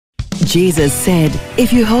Jesus said,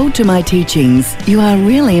 "If you hold to my teachings, you are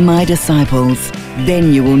really my disciples.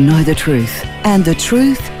 Then you will know the truth, and the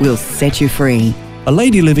truth will set you free." A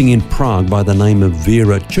lady living in Prague by the name of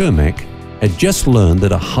Vera Chermak had just learned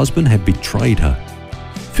that her husband had betrayed her.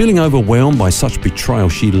 Feeling overwhelmed by such betrayal,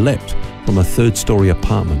 she leapt from a third-story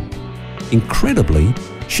apartment. Incredibly,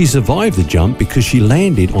 she survived the jump because she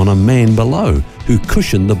landed on a man below who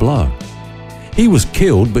cushioned the blow. He was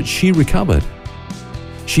killed, but she recovered.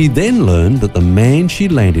 She then learned that the man she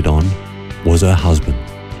landed on was her husband.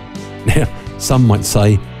 Now, some might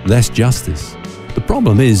say that's justice. The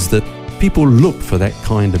problem is that people look for that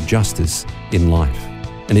kind of justice in life,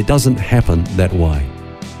 and it doesn't happen that way.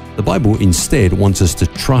 The Bible instead wants us to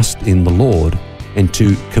trust in the Lord and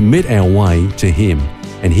to commit our way to Him,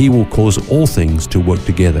 and He will cause all things to work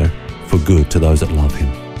together for good to those that love Him.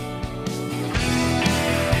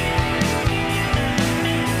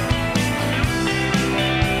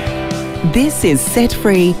 This is Set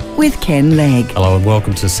Free with Ken Legg. Hello and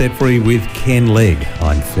welcome to Set Free with Ken Legg.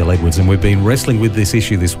 I'm Phil Edwards, and we've been wrestling with this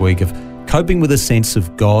issue this week of coping with a sense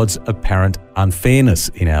of God's apparent unfairness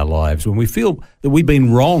in our lives. When we feel that we've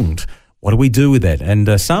been wronged, what do we do with that? And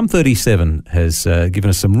Psalm 37 has given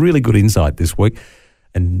us some really good insight this week.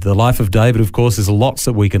 And the life of David, of course, there's lots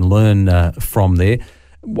that we can learn from there.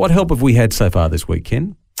 What help have we had so far this week,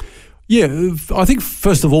 Ken? Yeah, I think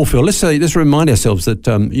first of all, Phil, let's remind ourselves that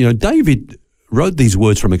David wrote these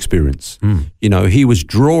words from experience. You know, he was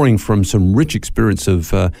drawing from some rich experience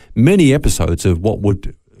of many episodes of what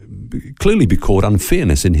would clearly be called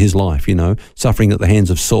unfairness in his life. You know, suffering at the hands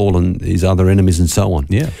of Saul and his other enemies, and so on.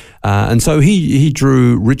 Yeah, and so he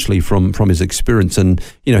drew richly from his experience, and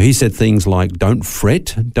you know, he said things like, "Don't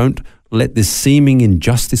fret, don't let this seeming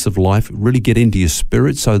injustice of life really get into your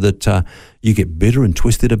spirit so that you get bitter and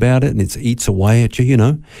twisted about it and it eats away at you, you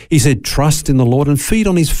know." He said, "Trust in the Lord and feed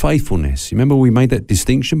on His faithfulness." You remember we made that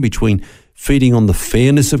distinction between feeding on the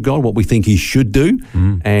fairness of God, what we think He should do,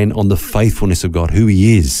 and on the faithfulness of God, who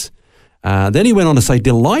He is. Then he went on to say,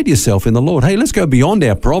 "Delight yourself in the Lord." Hey, let's go beyond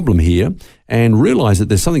our problem here and realize that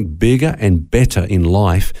there's something bigger and better in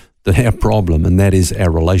life than our problem, and that is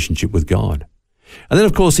our relationship with God. And then,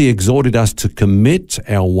 of course, he exhorted us to commit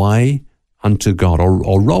our way unto God,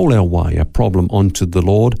 or roll our way, our problem, onto the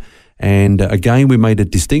Lord. And again, we made a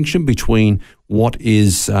distinction between what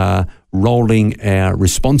is rolling our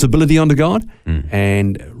responsibility onto God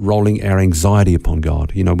and rolling our anxiety upon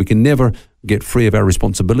God. You know, we can never get free of our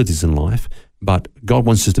responsibilities in life, but God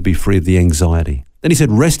wants us to be free of the anxiety. Then he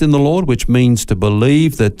said, rest in the Lord, which means to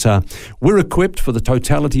believe that we're equipped for the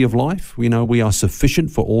totality of life. You know, we are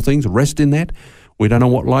sufficient for all things. Rest in that. We don't know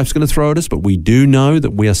what life's going to throw at us, but we do know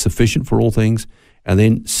that we are sufficient for all things. And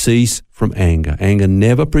then cease from anger. Anger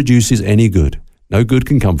never produces any good. No good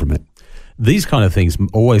can come from it. These kind of things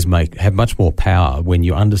always have much more power when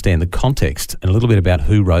you understand the context and a little bit about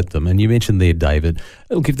who wrote them. And you mentioned there, David.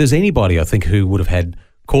 Look, if there's anybody, I think, who would have had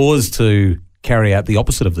cause to carry out the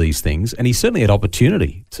opposite of these things, and he certainly had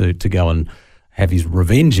opportunity to go and have his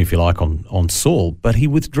revenge, if you like, on Saul, but he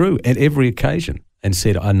withdrew at every occasion and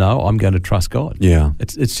said, "I know, I'm going to trust God." Yeah.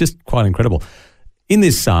 It's just quite incredible. In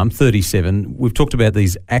this Psalm 37, we've talked about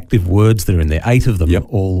these active words that are in there, 8 of them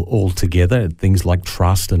all together, things like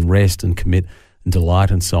trust and rest and commit and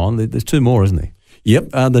delight and so on. There's 2 more, isn't there?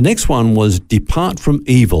 Yep. The next one was depart from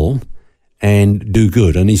evil and do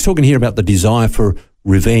good. And he's talking here about the desire for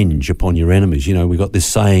revenge upon your enemies. You know, we've got this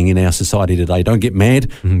saying in our society today, don't get mad,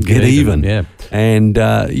 get even. Yeah. And,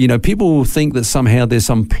 people think that somehow there's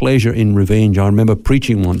some pleasure in revenge. I remember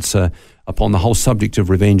preaching once upon the whole subject of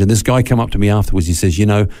revenge, and this guy came up to me afterwards. He says,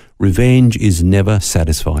 revenge is never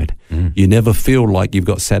satisfied. You never feel like you've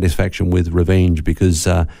got satisfaction with revenge because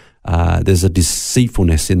there's a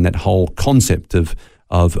deceitfulness in that whole concept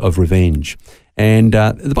of revenge. And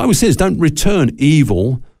the Bible says, don't return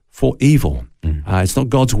evil for evil. It's not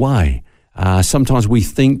God's way. Sometimes we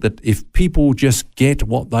think that if people just get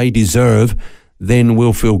what they deserve, then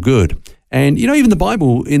we'll feel good. And, even the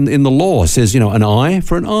Bible in the law says, an eye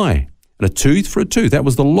for an eye and a tooth for a tooth. That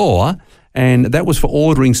was the law, and that was for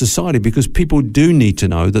ordering society because people do need to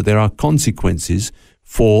know that there are consequences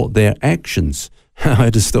for their actions. I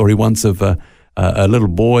heard a story once of a little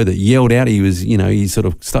boy that yelled out. He was, he sort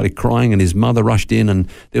of started crying, and his mother rushed in, and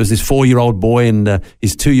there was this 4-year-old boy and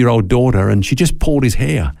his 2-year-old daughter, and she just pulled his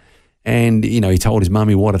hair. And, he told his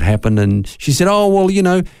mummy what had happened, and she said, "Oh, well,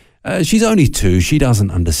 she's only 2. She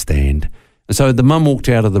doesn't understand." And so the mum walked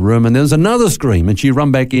out of the room, and there was another scream, and she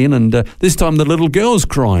ran back in, and this time the little girl's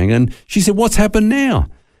crying, and she said, "What's happened now?"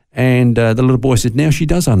 And the little boy said, now she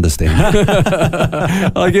does understand.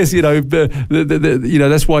 I guess,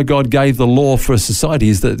 that's why God gave the law for society,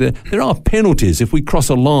 is that there are penalties. If we cross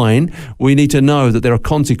a line, we need to know that there are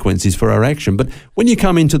consequences for our action. But when you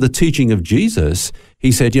come into the teaching of Jesus,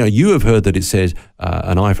 he said, you have heard that it says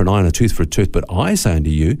an eye for an eye and a tooth for a tooth, but I say unto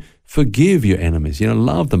you, forgive your enemies,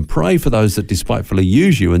 love them, pray for those that despitefully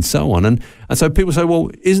use you, and so on. And so people say, well,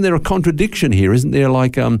 isn't there a contradiction here? Isn't there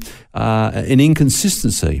like an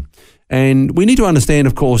inconsistency? And we need to understand,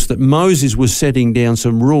 of course, that Moses was setting down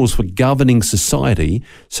some rules for governing society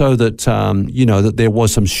so that, that there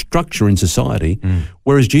was some structure in society,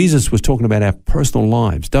 whereas Jesus was talking about our personal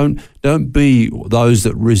lives. Don't be those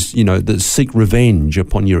that seek revenge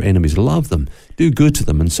upon your enemies. Love them, do good to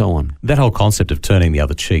them, and so on. That whole concept of turning the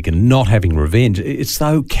other cheek and not having revenge, it's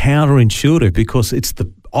so counterintuitive because it's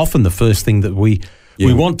often the first thing that we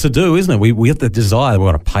want to do, isn't it? We have the desire, we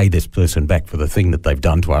want to pay this person back for the thing that they've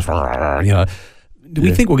done to us. Do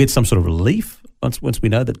we think we'll get some sort of relief once we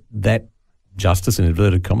know that justice, in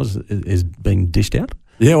inverted commas, is being dished out?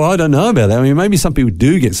 Yeah, well, I don't know about that. I mean, maybe some people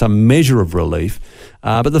do get some measure of relief,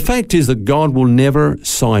 but the fact is that God will never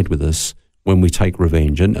side with us when we take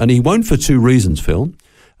revenge, and he won't for two reasons, Phil.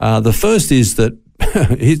 The first is that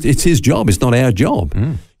it's his job, it's not our job.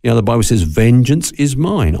 The Bible says, vengeance is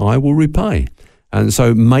mine, I will repay. And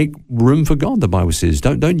so make room for God, the Bible says.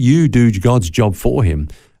 Don't you do God's job for him.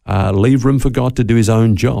 Leave room for God to do his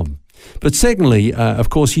own job. But secondly, of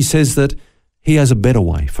course, he says that he has a better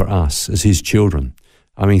way for us as his children.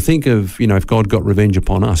 I mean, think of, if God got revenge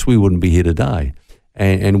upon us, we wouldn't be here today.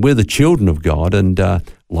 And we're the children of God, and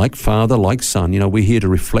like Father, like Son, we're here to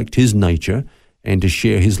reflect his nature and to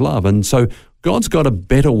share his love. And so God's got a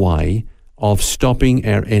better way of stopping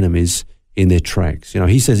our enemies in their tracks.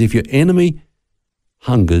 He says, if your enemy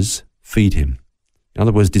hungers, feed him. In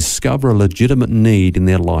other words, discover a legitimate need in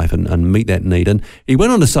their life and meet that need. And he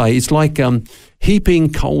went on to say, it's like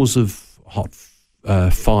heaping coals of hot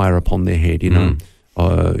fire upon their head,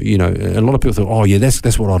 a lot of people thought, oh yeah,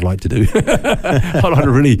 that's what I'd like to do. I'd like to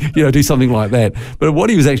really, do something like that. But what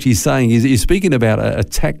he was actually saying is he's speaking about a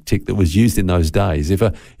tactic that was used in those days. If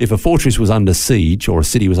a fortress was under siege or a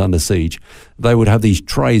city was under siege, they would have these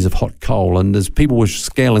trays of hot coal, and as people were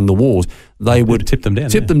scaling the walls, they would tip them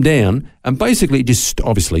down, and basically just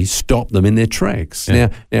obviously stop them in their tracks.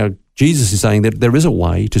 Yeah. Now Jesus is saying that there is a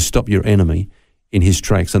way to stop your enemy in his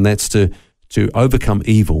tracks, and that's to overcome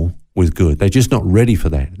evil with good. They're just not ready for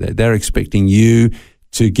that. They're expecting you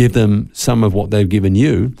to give them some of what they've given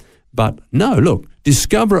you. But no, look,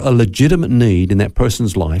 discover a legitimate need in that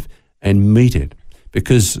person's life and meet it.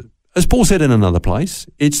 Because, as Paul said in another place,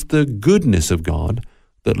 it's the goodness of God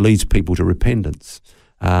that leads people to repentance.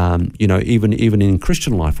 Even in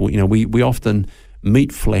Christian life, we often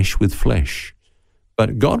meet flesh with flesh.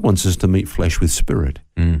 But God wants us to meet flesh with spirit.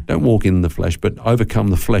 Don't walk in the flesh, but overcome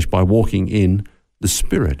the flesh by walking in the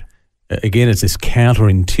spirit. Again, it's this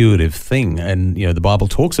counterintuitive thing, and the Bible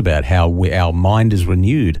talks about how our mind is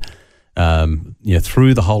renewed,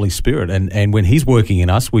 through the Holy Spirit, and when He's working in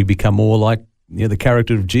us, we become more like the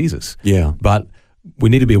character of Jesus. Yeah, but we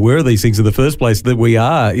need to be aware of these things in the first place. That we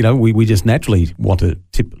are, we just naturally want to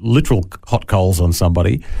tip literal hot coals on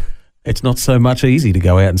somebody. It's not so much easy to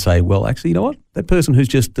go out and say, well, actually, you know what? That person who's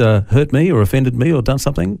just hurt me or offended me or done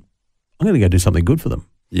something, I'm going to go do something good for them.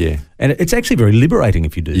 Yeah. And it's actually very liberating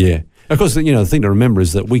if you do. Yeah. Of course, the thing to remember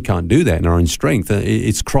is that we can't do that in our own strength.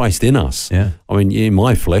 It's Christ in us. Yeah. I mean, in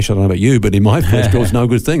my flesh, I don't know about you, but in my flesh, God's no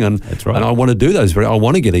good thing. And that's right. And I want to do those. I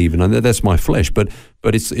want to get even. And that's my flesh. But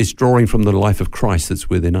it's drawing from the life of Christ that's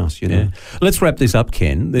within us, Yeah. Let's wrap this up,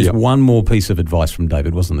 Ken. There's one more piece of advice from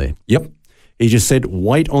David, wasn't there? Yep. He just said,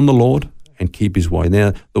 wait on the Lord and keep his way.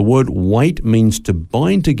 Now, the word wait means to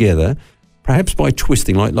bind together, perhaps by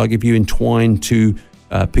twisting, like if you entwine two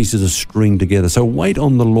pieces of string together. So wait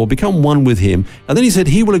on the Lord, become one with him. And then he said,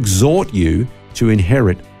 he will exhort you to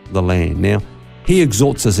inherit the land. Now, he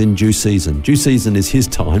exhorts us in due season. Due season is his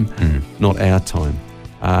time, not our time.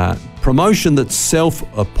 Promotion that's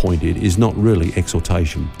self-appointed is not really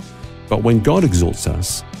exhortation. But when God exhorts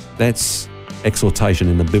us, that's exhortation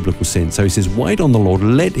in the biblical sense. So he says, wait on the Lord,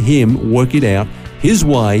 let him work it out his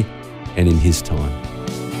way and in his time.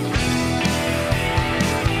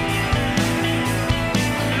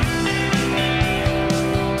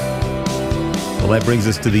 Well, that brings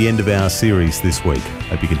us to the end of our series this week.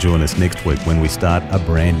 Hope you can join us next week when we start a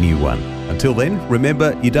brand new one. Until then,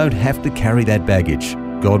 remember, you don't have to carry that baggage.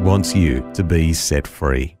 God wants you to be set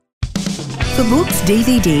free. For books,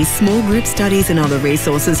 DVDs, small group studies and other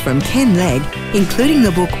resources from Ken Legg, including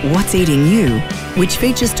the book What's Eating You, which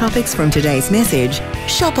features topics from today's message,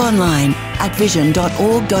 shop online at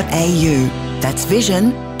vision.org.au. That's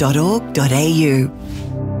vision.org.au.